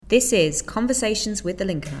This is Conversations with the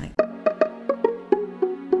Lincolnite.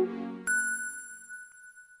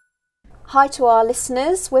 Hi to our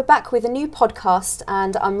listeners, we're back with a new podcast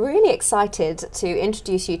and I'm really excited to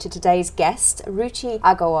introduce you to today's guest, Ruchi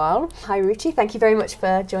Aggarwal. Hi Ruchi, thank you very much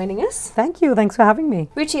for joining us. Thank you, thanks for having me.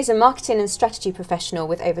 Ruchi is a marketing and strategy professional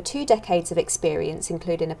with over 2 decades of experience,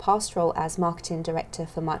 including a past role as marketing director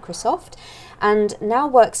for Microsoft, and now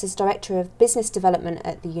works as Director of Business Development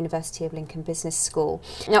at the University of Lincoln Business School.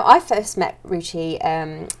 Now, I first met Ruchi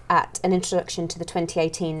at an introduction to the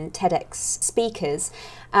 2018 TEDx speakers,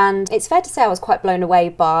 and it's fair to say I was quite blown away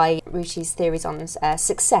by Ruchi's theories on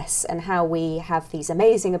success and how we have these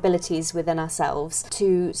amazing abilities within ourselves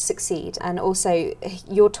to succeed. And also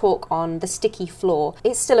your talk on the sticky floor.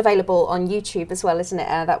 It's still available on YouTube as well, isn't it?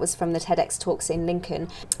 That was from the TEDx talks in Lincoln.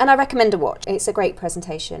 And I recommend a watch. It's a great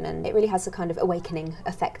presentation and it really has a kind of awakening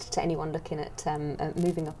effect to anyone looking at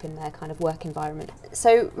moving up in their kind of work environment.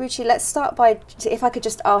 So Ruchi, let's start by, if I could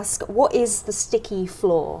just ask, what is the sticky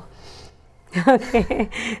floor? Okay,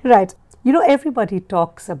 right. You know, everybody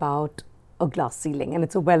talks about a glass ceiling, and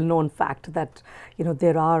it's a well-known fact that, you know,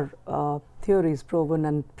 there are theories proven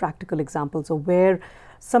and practical examples of where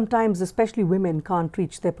sometimes, especially women, can't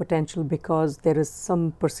reach their potential because there is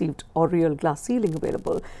some perceived or real glass ceiling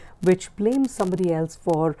available, which blames somebody else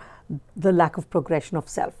for the lack of progression of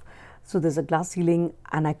self. So there's a glass ceiling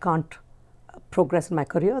and I can't progress in my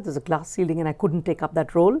career. There's a glass ceiling and I couldn't take up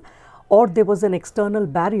that role. Or there was an external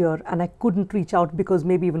barrier and I couldn't reach out because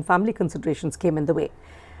maybe even family considerations came in the way.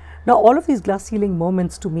 Now, all of these glass ceiling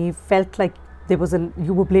moments to me felt like we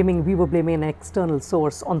were blaming an external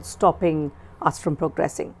source on stopping us from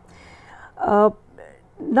progressing.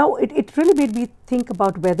 Now, it really made me think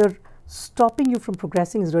about whether stopping you from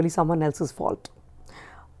progressing is really someone else's fault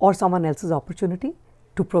or someone else's opportunity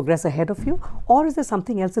to progress ahead of you, or is there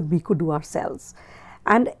something else that we could do ourselves?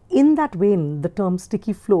 And in that vein, the term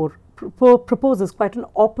sticky floor proposes quite an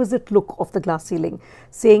opposite look of the glass ceiling,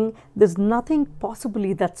 saying there's nothing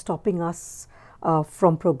possibly that's stopping us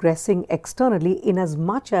from progressing externally, in as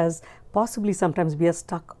much as possibly sometimes we are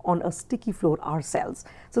stuck on a sticky floor ourselves.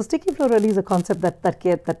 So sticky floor really is a concept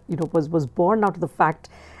that was born out of the fact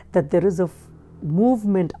that there is a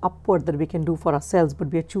movement upward that we can do for ourselves,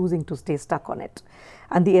 but we are choosing to stay stuck on it.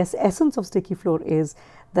 And the essence of sticky floor is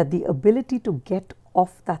that the ability to get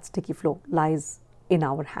off that sticky floor lies in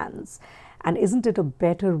our hands. And isn't it a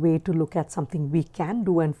better way to look at something we can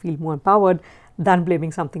do and feel more empowered than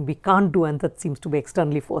blaming something we can't do and that seems to be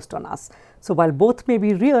externally forced on us? So while both may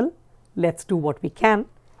be real, let's do what we can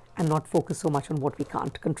and not focus so much on what we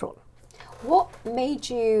can't control. What made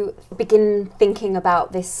you begin thinking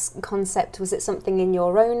about this concept? Was it something in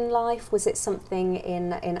your own life? Was it something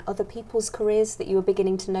in other people's careers that you were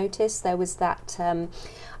beginning to notice? There was that, I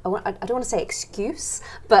don't want to say excuse,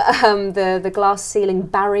 but the glass ceiling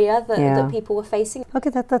barrier that people were facing. Okay,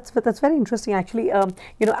 that's very interesting actually.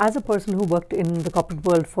 As a person who worked in the corporate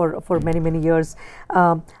world for many years,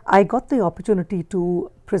 I got the opportunity to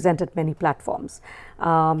present at many platforms.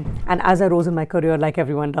 And as I rose in my career, like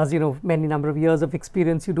everyone does, many number of years of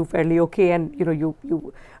experience, you do fairly okay, and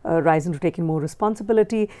you rise into taking more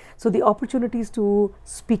responsibility. So the opportunities to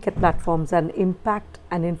speak at platforms and impact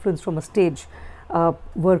and influence from a stage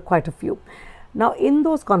were quite a few. Now, in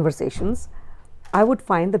those conversations, I would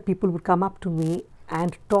find that people would come up to me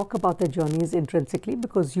and talk about their journeys intrinsically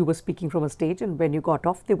because you were speaking from a stage, and when you got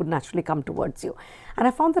off, they would naturally come towards you. And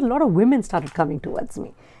I found that a lot of women started coming towards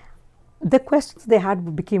me. The questions they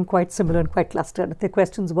had became quite similar and quite clustered. The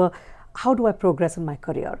questions were, how do I progress in my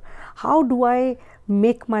career? How do I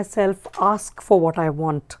make myself ask for what I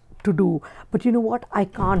want to do? But you know what? I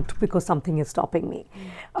can't because something is stopping me.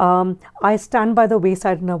 I stand by the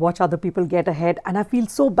wayside and I watch other people get ahead and I feel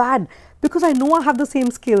so bad because I know I have the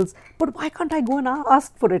same skills, but why can't I go and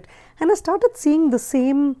ask for it? And I started seeing the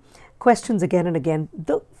same questions again and again.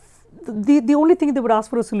 The only thing they would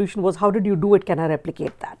ask for a solution was, how did you do it? Can I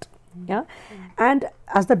replicate that? Yeah. And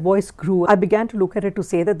as that voice grew, I began to look at it to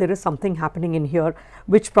say that there is something happening in here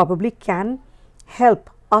which probably can help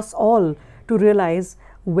us all to realize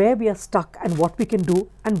where we are stuck and what we can do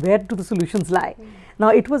and where do the solutions lie. Now,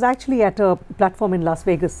 it was actually at a platform in Las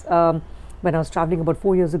Vegas when I was traveling about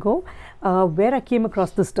 4 years ago, where I came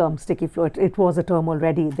across this term, sticky floor. It was a term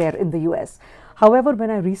already there in the US. However, when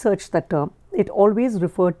I researched that term, it always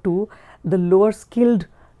referred to the lower skilled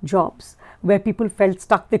jobs where people felt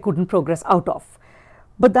stuck, they couldn't progress out of.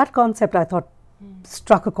 But that concept, I thought,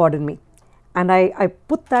 struck a chord in me. And I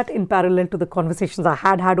put that in parallel to the conversations I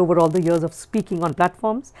had over all the years of speaking on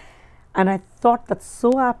platforms. And I thought that's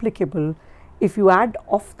so applicable if you add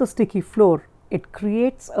off the sticky floor it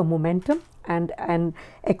creates a momentum and an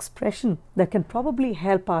expression that can probably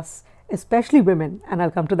help us, especially women, and I'll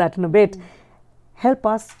come to that in a bit, help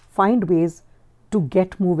us find ways to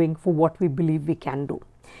get moving for what we believe we can do.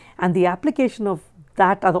 And the application of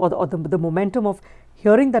that, or the momentum of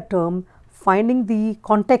hearing that term, finding the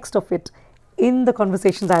context of it in the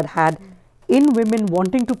conversations I had had, in women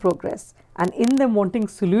wanting to progress and in them wanting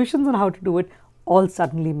solutions on how to do it, all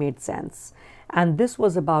suddenly made sense. And this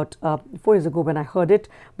was about 4 years ago when I heard it,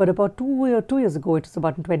 but about 2 years ago, it was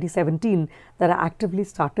about in 2017, that I actively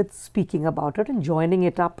started speaking about it and joining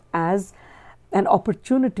it up as an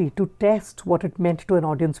opportunity to test what it meant to an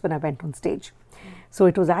audience when I went on stage. So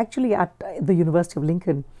it was actually at the University of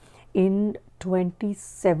Lincoln in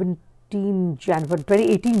 2018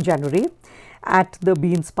 January, at the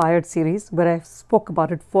Be Inspired series, where I spoke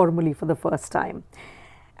about it formally for the first time.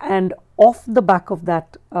 And off the back of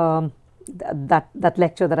that that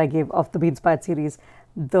lecture that I gave of the Be Inspired series,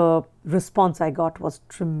 the response I got was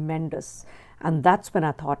tremendous. And that's when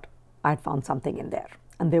I thought I'd found something in there.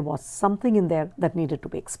 And there was something in there that needed to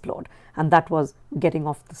be explored. And that was getting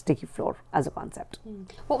off the sticky floor as a concept.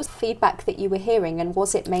 What was the feedback that you were hearing? And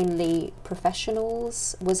was it mainly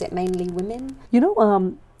professionals? Was it mainly women? You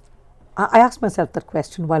know, I asked myself that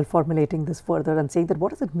question while formulating this further and saying that, what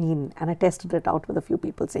does it mean? And I tested it out with a few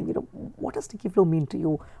people saying, you know, what does sticky flow mean to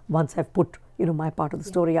you once I've put, you know, my part of the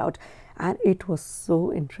story out? And it was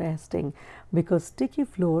so interesting because sticky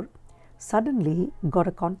flow suddenly got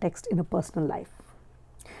a context in a personal life.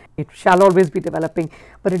 It shall always be developing,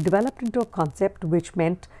 but it developed into a concept which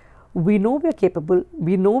meant we know we're capable,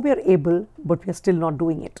 we know we're able, but we're still not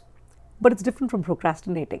doing it. But it's different from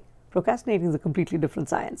procrastinating. Procrastinating is a completely different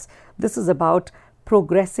science. This is about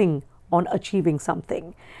progressing on achieving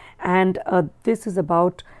something. And this is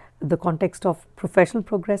about the context of professional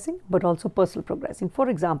progressing, but also personal progressing. For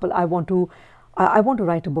example, I want to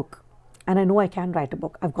write a book. And I know I can write a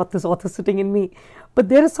book. I've got this author sitting in me. But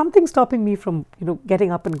there is something stopping me from, you know,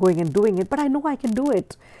 getting up and going and doing it. But I know I can do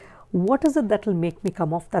it. What is it that will make me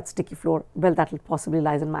come off that sticky floor? Well, that will possibly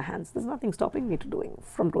lies in my hands. There's nothing stopping me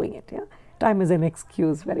from doing it. Yeah, time is an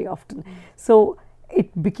excuse very often. So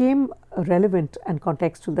it became relevant and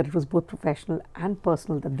contextual that it was both professional and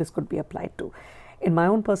personal that this could be applied to. In my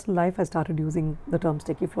own personal life, I started using the term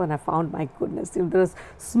sticky floor, and I found, my goodness, you know, there's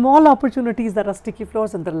small opportunities that are sticky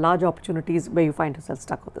floors and there are large opportunities where you find yourself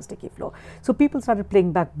stuck with the sticky floor. So people started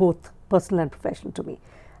playing back both personal and professional to me.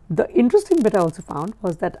 The interesting bit I also found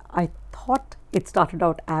was that I thought it started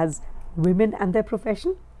out as women and their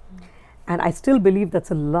profession. And I still believe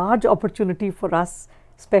that's a large opportunity for us,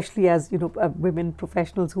 especially as, you know, women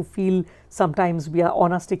professionals who feel sometimes we are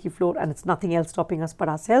on a sticky floor and it's nothing else stopping us but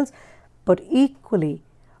ourselves. But equally,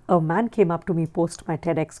 a man came up to me post my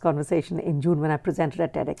TEDx conversation in June when I presented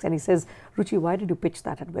at TEDx, and he says, Ruchi, why did you pitch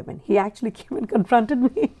that at women? He actually came and confronted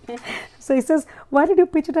me. So he says, why did you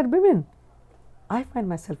pitch it at women? I find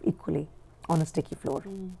myself equally on a sticky floor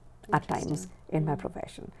at times in my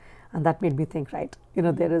profession. And that made me think, right, you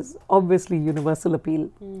know, there is obviously universal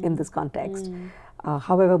appeal in this context.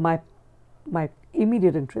 However, my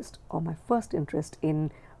immediate interest, or my first interest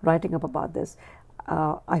in writing up about this,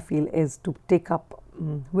 I feel, is to take up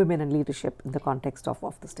women and leadership in the context of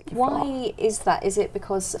the sticky floor. Why is that? Is it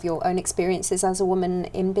because of your own experiences as a woman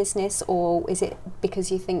in business, or is it because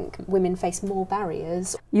you think women face more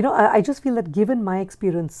barriers? You know, I just feel that given my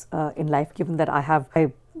experience in life, given that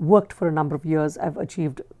I worked for a number of years, I've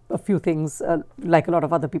achieved a few things like a lot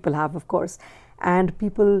of other people have, of course, and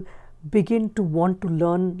people begin to want to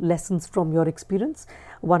learn lessons from your experience.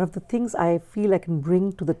 One of the things I feel I can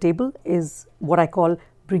bring to the table is what I call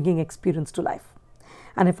bringing experience to life.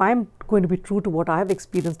 And if I'm going to be true to what I've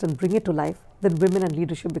experienced and bring it to life, then women and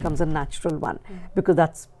leadership becomes a natural one, because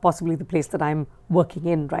that's possibly the place that I'm working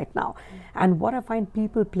in right now. And what I find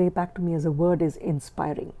people play back to me as a word is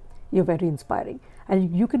inspiring. You're very inspiring.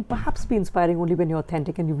 And you can perhaps be inspiring only when you're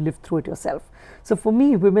authentic and you've lived through it yourself. So for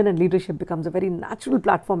me, women and leadership becomes a very natural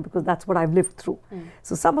platform because that's what I've lived through.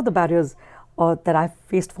 So some of the barriers that I've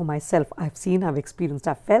faced for myself, I've seen, I've experienced,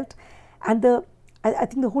 I've felt. And I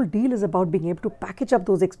think the whole deal is about being able to package up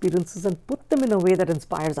those experiences and put them in a way that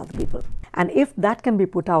inspires other people. And if that can be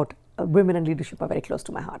put out, women and leadership are very close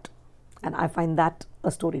to my heart. And I find that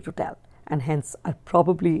a story to tell. And hence, I'm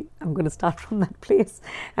going to start from that place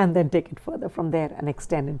and then take it further from there and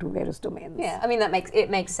extend into various domains. Yeah, I mean, that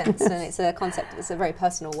makes sense, and it's a concept that's a very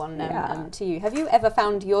personal one to you. Have you ever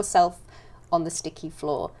found yourself on the sticky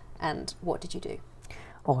floor, and what did you do?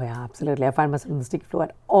 Oh yeah, absolutely. I find myself on the sticky floor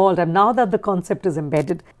at all time. Now that the concept is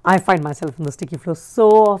embedded, I find myself on the sticky floor so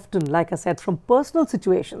often, like I said, from personal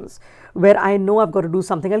situations where I know I've got to do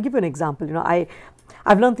something. I'll give you an example.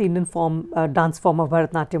 I've learned the Indian dance form of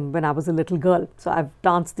Bharatanatyam when I was a little girl. So I've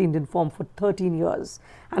danced the Indian form for 13 years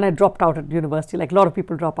and I dropped out at university, like a lot of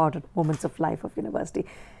people drop out at moments of life of university.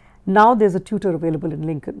 Now there's a tutor available in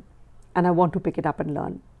Lincoln and I want to pick it up and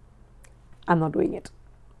learn. I'm not doing it.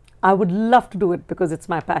 I would love to do it because it's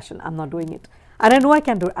my passion. I'm not doing it. And I know I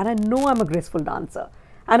can do it. And I know I'm a graceful dancer.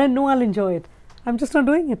 And I know I'll enjoy it. I'm just not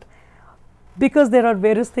doing it. Because there are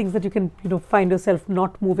various things that you can, find yourself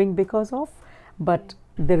not moving because of. But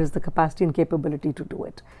there is the capacity and capability to do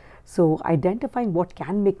it. So identifying what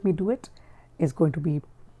can make me do it is going to be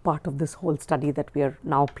part of this whole study that we are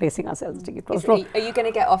now placing ourselves sticky floor. Are you going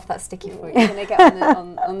to get off that sticky floor? Are you going to get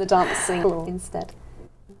on the dancing instead?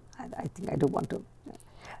 I think I do want to.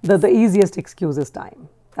 The easiest excuse is time.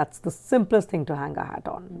 That's the simplest thing to hang a hat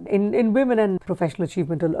on. In women and professional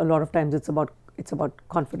achievement, a lot of times it's about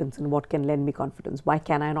confidence and what can lend me confidence. Why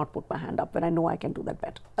can I not put my hand up when I know I can do that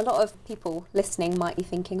better? A lot of people listening might be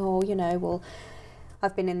thinking, well,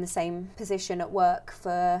 I've been in the same position at work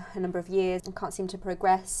for a number of years and can't seem to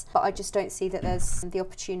progress, but I just don't see that there's the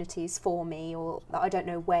opportunities for me, or that I don't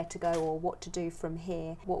know where to go or what to do from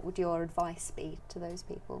here. What would your advice be to those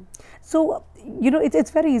people? So, it's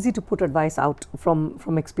very easy to put advice out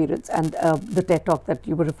from experience, and the TED Talk that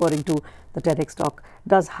you were referring to, the TEDx talk,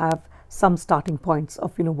 does have some starting points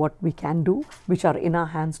of what we can do, which are in our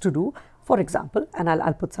hands to do. For example, and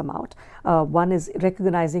I'll put some out. One is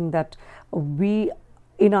recognizing that we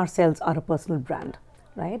in ourselves are a personal brand,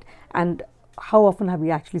 right? And how often have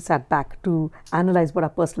we actually sat back to analyze what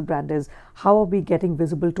our personal brand is? How are we getting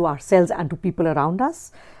visible to ourselves and to people around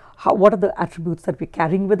us? What are the attributes that we're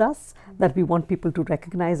carrying with us that we want people to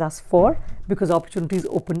recognize us for? Because opportunities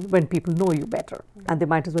open when people know you better, and they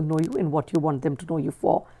might as well know you in what you want them to know you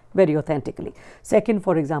for, very authentically. Second,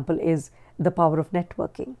 for example, is the power of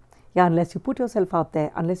networking. Yeah, unless you put yourself out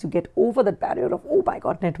there, unless you get over that barrier of, oh my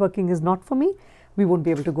God, networking is not for me, we won't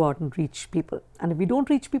be able to go out and reach people. And if we don't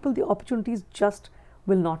reach people, the opportunities just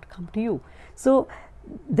will not come to you. So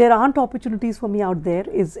there aren't opportunities for me out there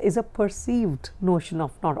is a perceived notion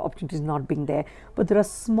of not opportunities not being there. But there are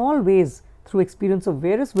small ways through experience of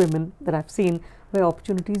various women that I've seen where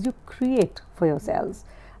opportunities you create for yourselves.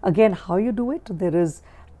 Again, how you do it, there is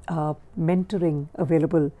mentoring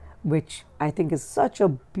available, which I think is such a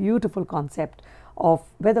beautiful concept of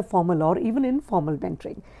whether formal or even informal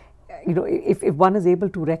mentoring. If one is able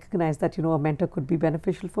to recognize that, a mentor could be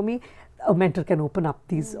beneficial for me, a mentor can open up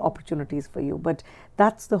these opportunities for you. But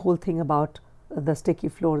that's the whole thing about the sticky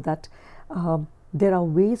floor, that there are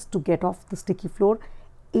ways to get off the sticky floor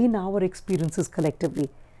in our experiences collectively.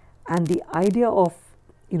 And the idea of,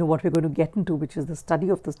 what we're going to get into, which is the study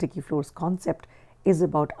of the sticky floors concept, is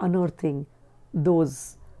about unearthing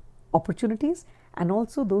those opportunities and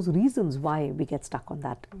also those reasons why we get stuck on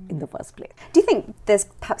that in the first place. Do you think there's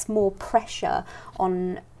perhaps more pressure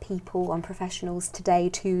on people, on professionals today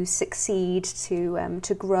to succeed,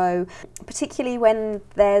 to grow, particularly when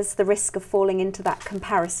there's the risk of falling into that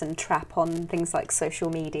comparison trap on things like social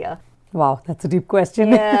media? Wow, that's a deep question.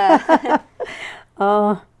 Yeah.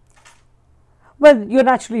 Well, you're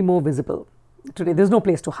naturally more visible today. There's no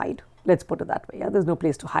place to hide. Let's put it that way. Yeah, there's no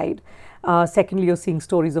place to hide. Secondly, you're seeing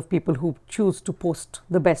stories of people who choose to post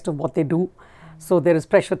the best of what they do. So there is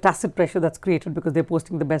pressure, tacit pressure that's created because they're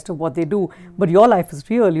posting the best of what they do. But your life is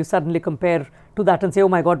real. You suddenly compare to that and say, oh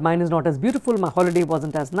my God, mine is not as beautiful. My holiday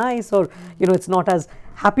wasn't as nice, or, it's not as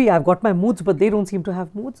happy. I've got my moods, but they don't seem to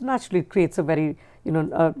have moods. Naturally, it creates a very,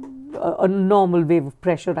 a normal wave of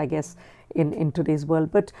pressure, I guess, in today's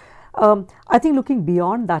world. But I think looking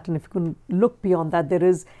beyond that, and if you can look beyond that, there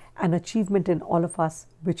is an achievement in all of us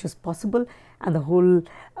which is possible, and the whole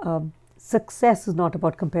success is not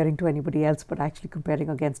about comparing to anybody else, but actually comparing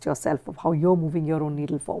against yourself of how you're moving your own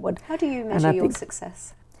needle forward. How do you measure your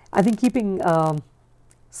success? I think keeping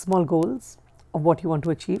small goals of what you want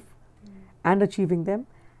to achieve and achieving them,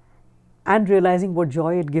 and realizing what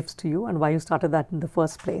joy it gives to you and why you started that in the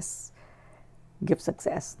first place gives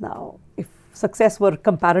success. Now, if success were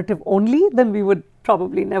comparative only, then we would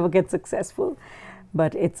probably never get successful.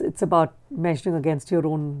 But it's about measuring against your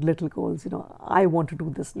own little goals. I want to do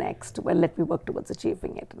this next. Well, let me work towards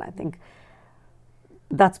achieving it. And I think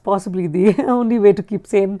that's possibly the only way to keep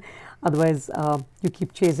sane. Otherwise, you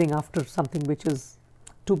keep chasing after something which is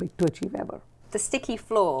too big to achieve ever. The sticky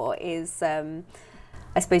floor is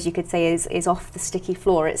I suppose you could say is off the sticky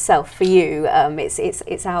floor itself for you.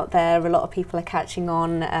 It's out there. A lot of people are catching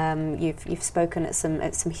on. You've spoken at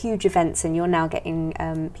some huge events, and you're now getting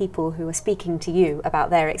people who are speaking to you about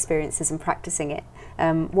their experiences and practicing it.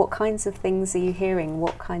 What kinds of things are you hearing?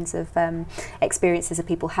 What kinds of experiences are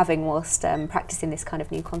people having whilst practicing this kind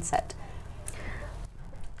of new concept?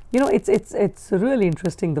 You know, it's really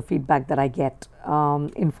interesting, the feedback that I get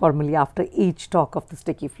informally after each talk of the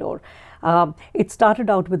sticky floor. It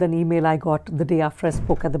started out with an email I got the day after I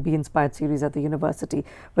spoke at the Be Inspired series at the university,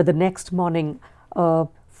 where the next morning a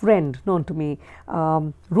friend known to me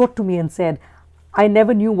wrote to me and said, I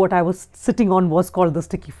never knew what I was sitting on was called the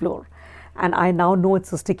sticky floor, and I now know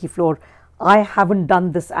it's a sticky floor. I haven't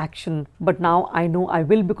done this action, but now I know I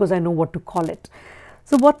will, because I know what to call it.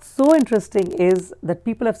 So what's so interesting is that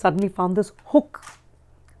people have suddenly found this hook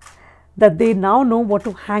that they now know what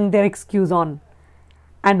to hang their excuse on.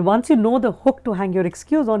 And once you know the hook to hang your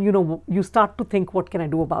excuse on, you know, you start to think, what can I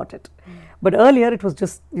do about it? But earlier it was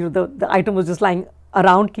just, you know, the item was just lying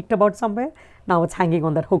around, kicked about somewhere. Now it's hanging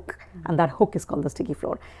on that hook, and that hook is called the sticky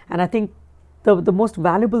floor. And I think the most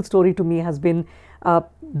valuable story to me has been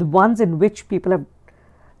the ones in which people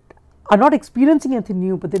are not experiencing anything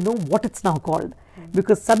new, but they know what it's now called.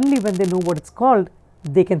 Because suddenly when they know what it's called,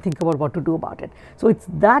 they can think about what to do about it. So it's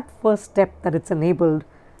that first step that it's enabled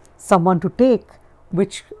someone to take,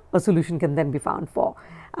 which a solution can then be found for.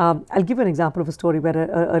 I'll give an example of a story where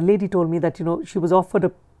a lady told me that, you know, she was offered a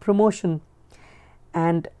promotion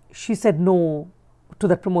and she said no to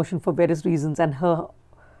that promotion for various reasons, and her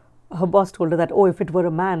boss told her that, oh, if it were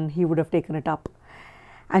a man, he would have taken it up.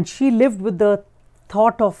 And she lived with the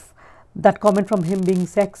thought of that comment from him being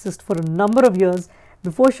sexist for a number of years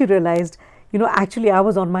before she realized, you know, actually I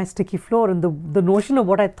was on my sticky floor, and the notion of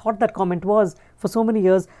what I thought that comment was for so many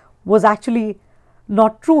years was actually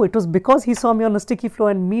not true. It was because he saw me on a sticky floor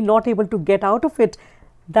and me not able to get out of it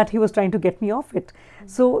that he was trying to get me off it.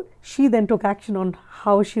 So she then took action on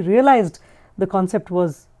how she realized the concept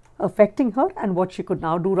was affecting her and what she could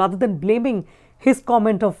now do, rather than blaming his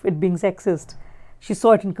comment of it being sexist. She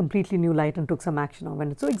saw it in completely new light and took some action on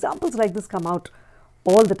it. So examples like this come out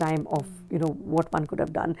all the time of, you know, what one could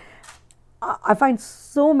have done. I find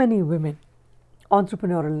so many women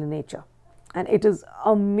entrepreneurial in nature, and it is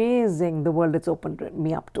amazing the world it's opened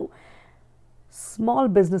me up to. Small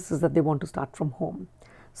businesses that they want to start from home,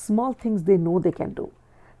 small things they know they can do.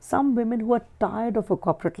 Some women who are tired of a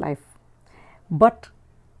corporate life,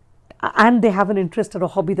 and they have an interest or a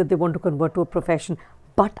hobby that they want to convert to a profession,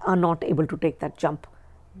 but are not able to take that jump.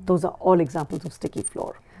 Those are all examples of sticky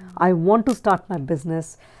floor. I want to start my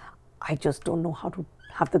business, I just don't know how to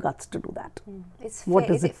have the guts to do that. It's what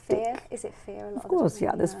fear. does it take? Is it fear a lot? Of course,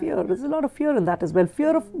 yeah, there's fear. There's a lot of fear in that as well.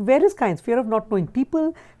 Fear of various kinds. Fear of not knowing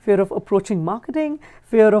people, fear of approaching marketing,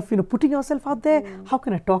 fear of, you know, putting yourself out there. How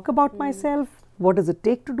can I talk about myself? What does it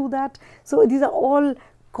take to do that? So these are all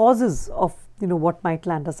causes of, you know, what might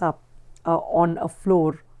land us up on a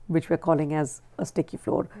floor which we're calling as a sticky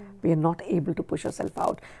floor. We are not able to push ourselves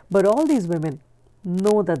out. But all these women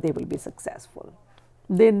know that they will be successful.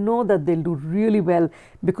 They know that they'll do really well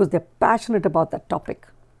because they're passionate about that topic.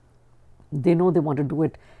 They know they want to do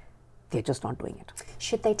it. They're just not doing it.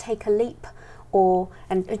 Should they take a leap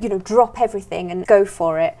and you know, drop everything and go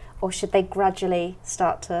for it, or should they gradually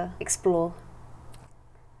start to explore?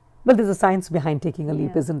 Well, there's a science behind taking a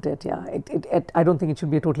leap, isn't it? Yeah. I don't think it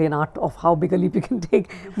should be totally an art of how big a leap you can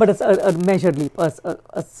take, but it's a measured leap,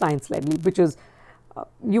 a science-led leap, which is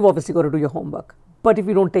you've obviously got to do your homework. But if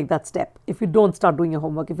you don't take that step, if you don't start doing your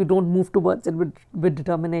homework, if you don't move towards it with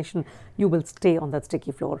determination, you will stay on that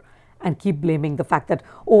sticky floor and keep blaming the fact that,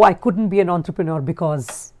 oh, I couldn't be an entrepreneur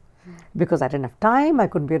because I didn't have time, I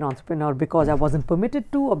couldn't be an entrepreneur because I wasn't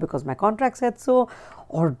permitted to, or because my contract said so,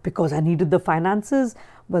 or because I needed the finances.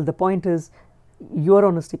 Well, the point is, you're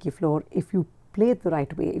on a sticky floor. If you play it the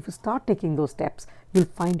right way, if you start taking those steps, you'll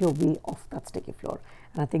find your way off that sticky floor.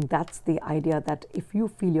 And I think that's the idea, that if you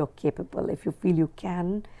feel you're capable, if you feel you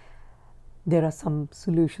can, there are some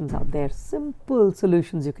solutions out there, simple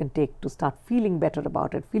solutions you can take to start feeling better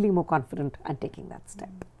about it, feeling more confident and taking that step.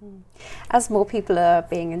 As more people are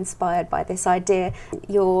being inspired by this idea,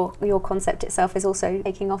 your concept itself is also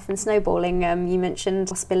taking off and snowballing. You mentioned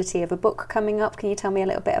the possibility of a book coming up. Can you tell me a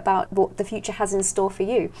little bit about what the future has in store for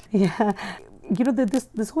you? Yeah, you know,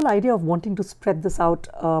 this whole idea of wanting to spread this out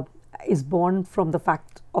is born from the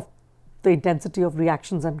fact of the intensity of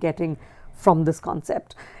reactions I'm getting from this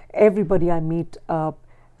concept. Everybody I meet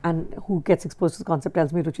and who gets exposed to the concept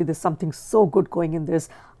tells me, Ruchi, there's something so good going in this.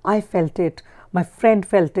 I felt it. My friend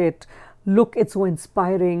felt it. Look, it's so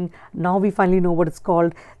inspiring. Now we finally know what it's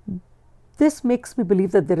called. this makes me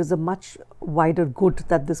believe that there is a much wider good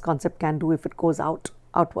that this concept can do if it goes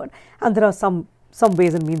outward. And there are some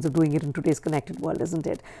ways and means of doing it in today's connected world, isn't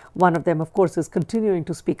it? One of them, of course, is continuing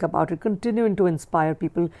to speak about it, continuing to inspire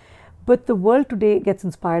people. But the world today gets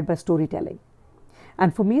inspired by storytelling.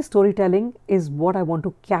 And for me, storytelling is what I want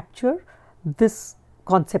to capture this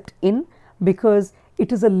concept in, because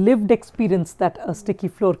it is a lived experience that a sticky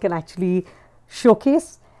floor can actually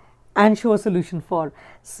showcase and show a solution for.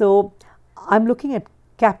 So I'm looking at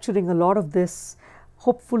capturing a lot of this,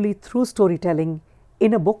 hopefully through storytelling,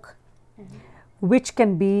 in a book, which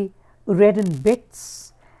can be read in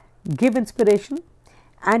bits, give inspiration,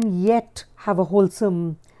 and yet have a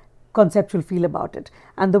wholesome conceptual feel about it.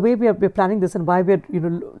 And the way we're planning this, and why we're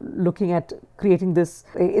looking at creating this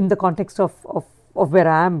in the context of where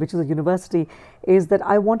I am, which is a university, is that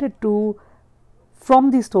I wanted to, from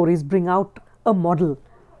these stories, bring out a model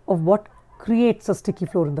of what creates a sticky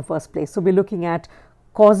floor in the first place. So we're looking at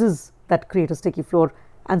causes that create a sticky floor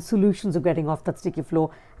and solutions of getting off that sticky floor,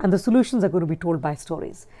 and the solutions are going to be told by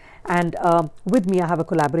stories. And with me, I have a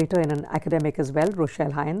collaborator and an academic as well,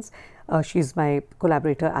 Rochelle Hines. She's my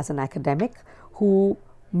collaborator as an academic, who,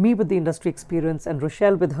 me with the industry experience and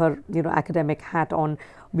Rochelle with her academic hat on,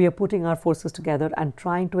 we are putting our forces together and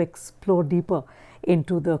trying to explore deeper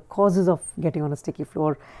into the causes of getting on a sticky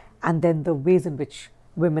floor, and then the ways in which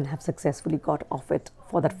women have successfully got off it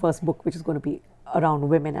for that first book, which is going to be around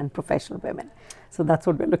women and professional women. So that's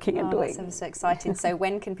what we're looking at doing. That sounds so exciting. So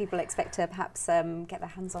when can people expect to perhaps get their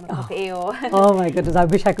hands on a copy? Or oh my goodness, I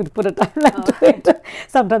wish I could put a timeline to it.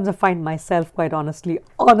 Sometimes I find myself, quite honestly,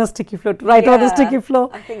 on a sticky floor, to write on a sticky floor.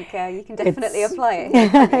 I think you can definitely apply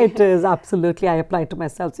it. It is, absolutely. I apply it to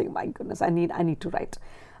myself, saying, my goodness, I need to write,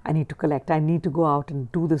 I need to collect, I need to go out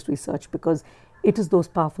and do this research, because it is those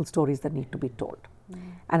powerful stories that need to be told.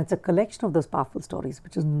 And it's a collection of those powerful stories,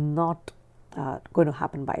 which is not going to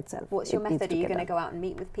happen by itself. What's your method? Are you going to go out and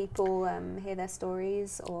meet with people, hear their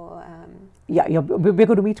stories, or? Yeah, we're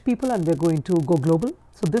going to meet people, and we're going to go global.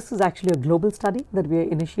 So this is actually a global study that we are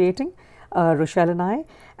initiating, Rochelle and I,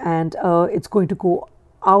 and it's going to go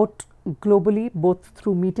out globally, both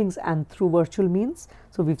through meetings and through virtual means.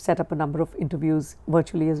 So we've set up a number of interviews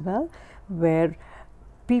virtually as well, where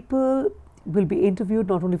people will be interviewed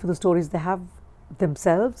not only for the stories they have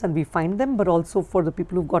themselves and we find them, but also for the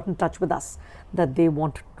people who've got in touch with us that they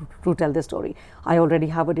want to tell their story. I already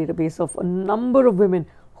have a database of a number of women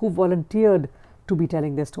who volunteered to be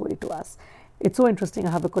telling their story to us. It's so interesting.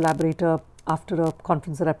 I have a collaborator after a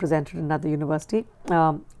conference that I presented in another university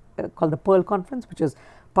called the Pearl Conference, which is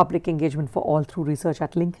public engagement for all through research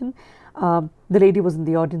at Lincoln. The lady was in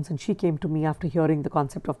the audience, and she came to me after hearing the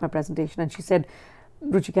concept of my presentation, and she said,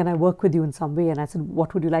 Ruchi, can I work with you in some way? And I said,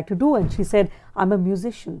 what would you like to do? And she said, I'm a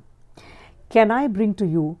musician. Can I bring to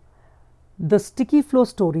you the sticky flow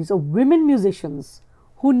stories of women musicians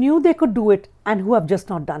who knew they could do it and who have just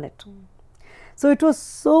not done it? So it was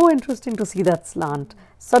so interesting to see that slant.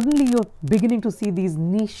 Suddenly you're beginning to see these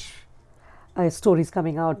niche stories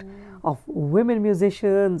coming out of women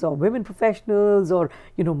musicians or women professionals, or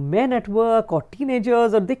men at work, or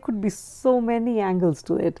teenagers, or there could be so many angles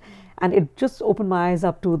to it. And it just opened my eyes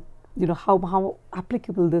up to how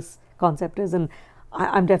applicable this concept is. And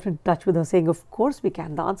I'm definitely in touch with her, saying, of course we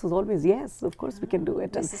can. The answer is always yes, of course we can do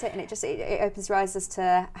it. This is it, and it opens your eyes as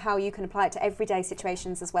to how you can apply it to everyday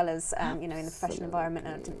situations, as well as in the professional environment,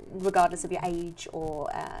 and regardless of your age or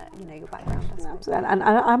your background. Absolutely. And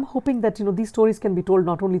I'm hoping that these stories can be told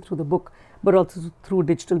not only through the book, but also through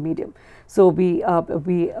digital medium. So we are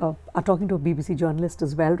talking to a BBC journalist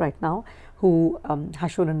as well right now, who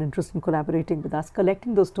has shown an interest in collaborating with us,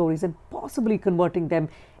 collecting those stories and possibly converting them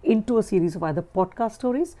into a series of either podcast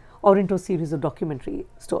stories or into a series of documentary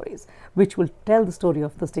stories, which will tell the story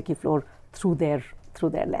of the sticky floor through their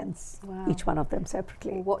lens. Wow. Each one of them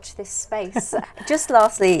separately. We'll watch this space. Just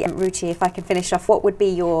lastly, Ruchi, if I can finish off, what would be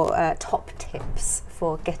your top tips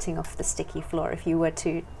for getting off the sticky floor, if you were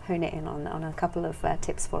to hone it in on a couple of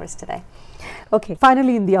tips for us today? Okay,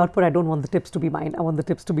 finally in the output, I don't want the tips to be mine. I want the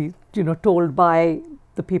tips to be told by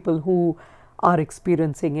the people who are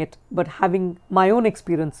experiencing it. But having my own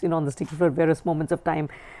experience on the sticky floor at various moments of time,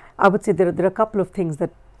 I would say there are a couple of things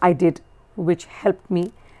that I did which helped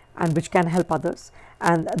me and which can help others.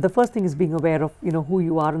 And the first thing is being aware of who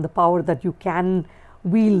you are and the power that you can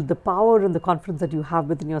wield, the power and the confidence that you have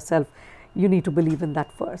within yourself. You need to believe in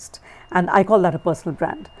that first. And I call that a personal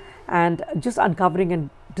brand. And just uncovering and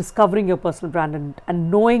discovering your personal brand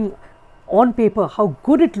and knowing on paper how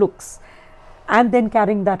good it looks, and then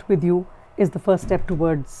carrying that with you, is the first step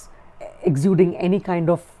towards exuding any kind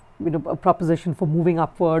of a proposition for moving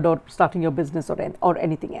upward or starting your business or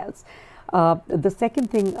anything else. The second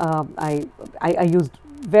thing I used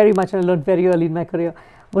very much, and I learned very early in my career,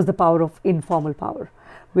 was the power of informal power,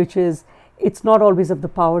 which is, it's not always of the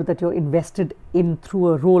power that you're invested in through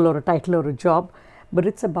a role or a title or a job, but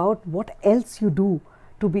it's about what else you do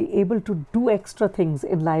to be able to do extra things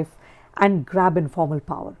in life and grab informal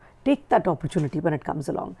power. Take that opportunity when it comes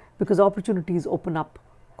along, because opportunities open up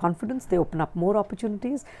confidence, they open up more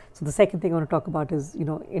opportunities. So the second thing I want to talk about is,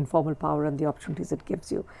 informal power and the opportunities it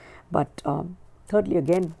gives you. But thirdly,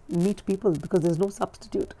 again, meet people, because there's no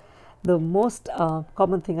substitute. The most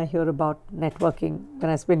common thing I hear about networking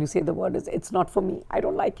when you say the word is, it's not for me, I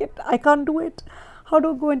don't like it, I can't do it. How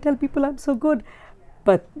do I go and tell people I'm so good?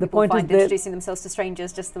 But the People point is find introducing themselves to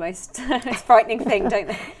strangers just the most frightening thing, don't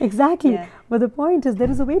they? Exactly. Yeah. But the point is, there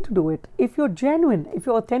is a way to do it. If you're genuine, if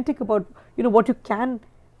you're authentic about what you can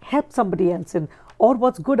help somebody else in, or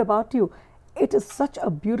what's good about you, it is such a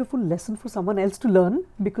beautiful lesson for someone else to learn,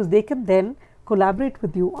 because they can then collaborate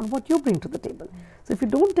with you on what you bring to the table. So if you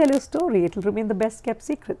don't tell your story, it will remain the best kept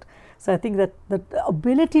secret. So I think that the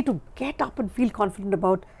ability to get up and feel confident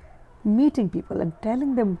about meeting people and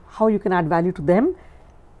telling them how you can add value to them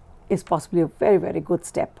is possibly a very, very good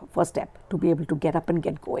first step to be able to get up and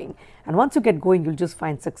get going. And once you get going, you'll just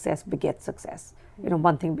find success begets success.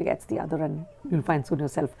 One thing begets the other, and you'll find soon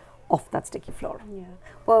yourself off that sticky floor. Yeah.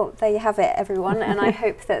 Well, there you have it, everyone, and I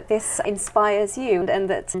hope that this inspires you, and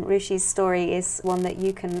that Ruchi's story is one that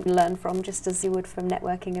you can learn from, just as you would from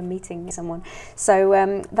networking and meeting someone.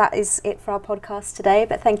 So that is it for our podcast today,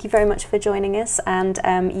 but thank you very much for joining us, and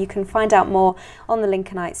you can find out more on the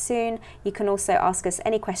Lincolnite soon. You can also ask us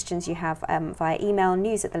any questions you have via email,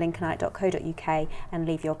 news@thelincolnite.co.uk, and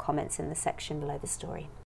leave your comments in the section below the story.